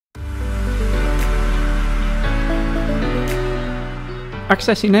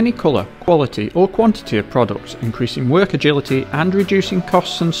Accessing any colour, quality or quantity of products, increasing work agility and reducing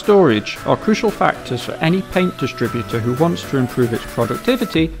costs and storage are crucial factors for any paint distributor who wants to improve its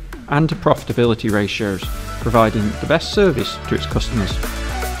productivity and profitability ratios, providing the best service to its customers.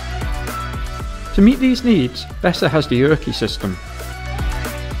 To meet these needs, BESA has the URKI-SYSTEM,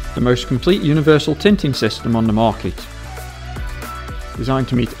 the most complete universal tinting system on the market, designed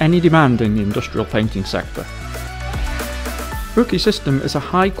to meet any demand in the industrial painting sector. URKI-SYSTEM is a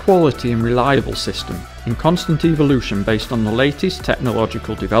high quality and reliable system in constant evolution based on the latest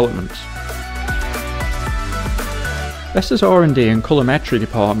technological developments. BESA's R&D and colorimetry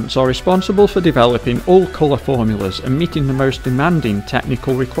departments are responsible for developing all colour formulas and meeting the most demanding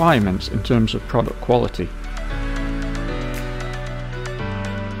technical requirements in terms of product quality.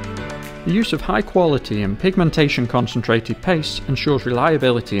 The use of high quality and pigmentation concentrated pastes ensures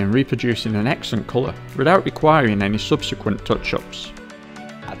reliability in reproducing an excellent colour without requiring any subsequent touch-ups.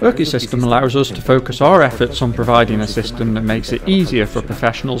 URKI-SYSTEM allows us to focus our efforts on providing a system that makes it easier for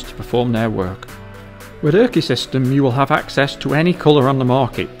professionals to perform their work. With URKI-SYSTEM you will have access to any colour on the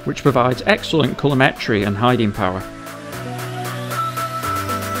market, which provides excellent colorimetry and hiding power.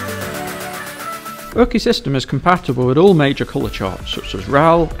 URKI-SYSTEM is compatible with all major colour charts such as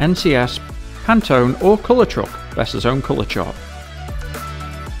RAL, NCS, PANTONE or ColorTruck, BESA's own colour chart.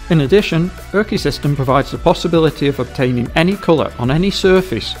 In addition, URKI-SYSTEM provides the possibility of obtaining any colour on any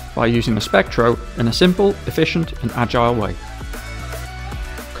surface by using a spectro in a simple, efficient and agile way.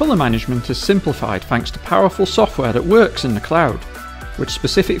 Colour management is simplified thanks to powerful software that works in the cloud, with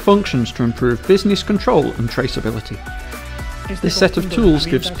specific functions to improve business control and traceability. This set of tools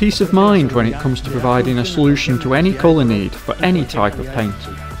gives peace of mind when it comes to providing a solution to any colour need for any type of paint.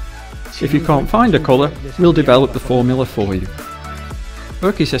 If you can't find a colour, we'll develop the formula for you.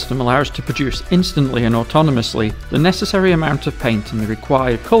 URKI-SYSTEM allows to produce instantly and autonomously the necessary amount of paint in the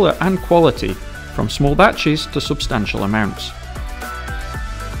required colour and quality, from small batches to substantial amounts.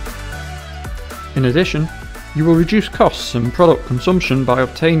 In addition, you will reduce costs and product consumption by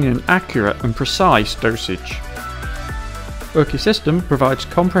obtaining an accurate and precise dosage. URKI-SYSTEM provides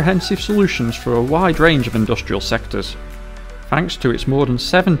comprehensive solutions for a wide range of industrial sectors, thanks to its more than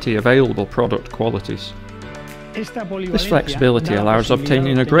 70 available product qualities. This flexibility allows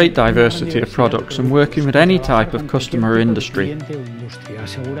obtaining a great diversity of products and working with any type of customer or industry,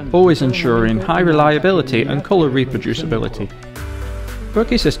 always ensuring high reliability and colour reproducibility.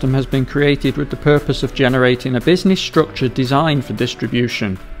 URKI-SYSTEM has been created with the purpose of generating a business structure designed for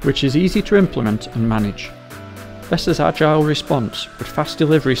distribution, which is easy to implement and manage. BESA's agile response, with fast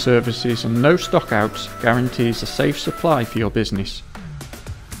delivery services and no stockouts, guarantees a safe supply for your business.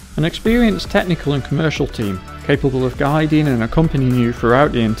 An experienced technical and commercial team, capable of guiding and accompanying you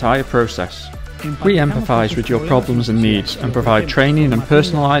throughout the entire process. We empathise with your problems and needs and provide training and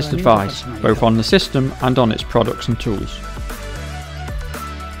personalised advice, both on the system and on its products and tools.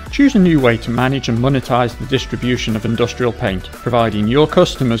 Choose a new way to manage and monetize the distribution of industrial paint, providing your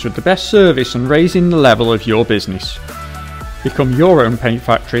customers with the best service and raising the level of your business. Become your own paint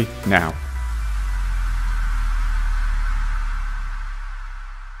factory now.